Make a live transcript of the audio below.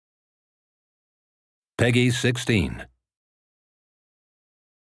Peggy 16.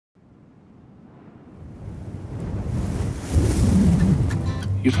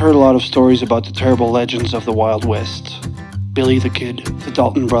 You've heard a lot of stories about the terrible legends of the Wild West. Billy the Kid, the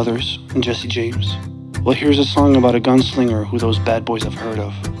Dalton brothers, and Jesse James. Well, here's a song about a gunslinger who those bad boys have heard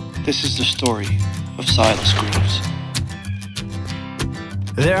of. This is the story of Silas Greaves.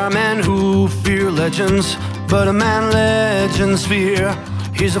 There are men who fear legends, but a man legends fear.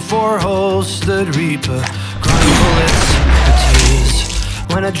 He's a four-hosted reaper, grinding bullets for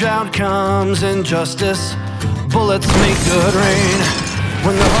tears. When a drought comes in justice, bullets make good rain.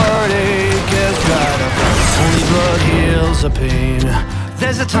 When the heartache is dried up, only blood heals the pain.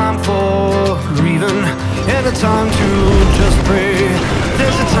 There's a time for grieving, and a time to just pray.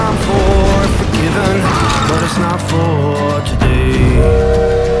 There's a time for forgiving, but it's not for today.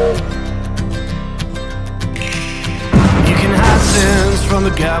 You can hide sins from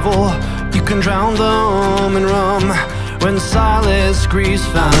the gavel, you can drown them in rum. When Silas Greaves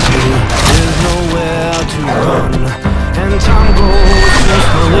finds you, there's nowhere to run. And time goes so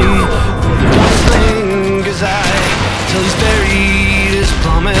slowly for the gunslinger's eye, till he's buried his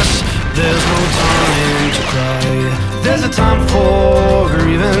promise. There's no time to cry. There's a time for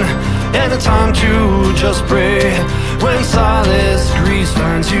grieving, and a time to just pray. When Silas Greaves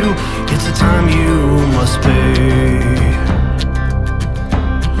finds you, it's a time you must pay.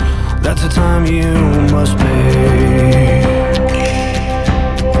 That's a time you must pay.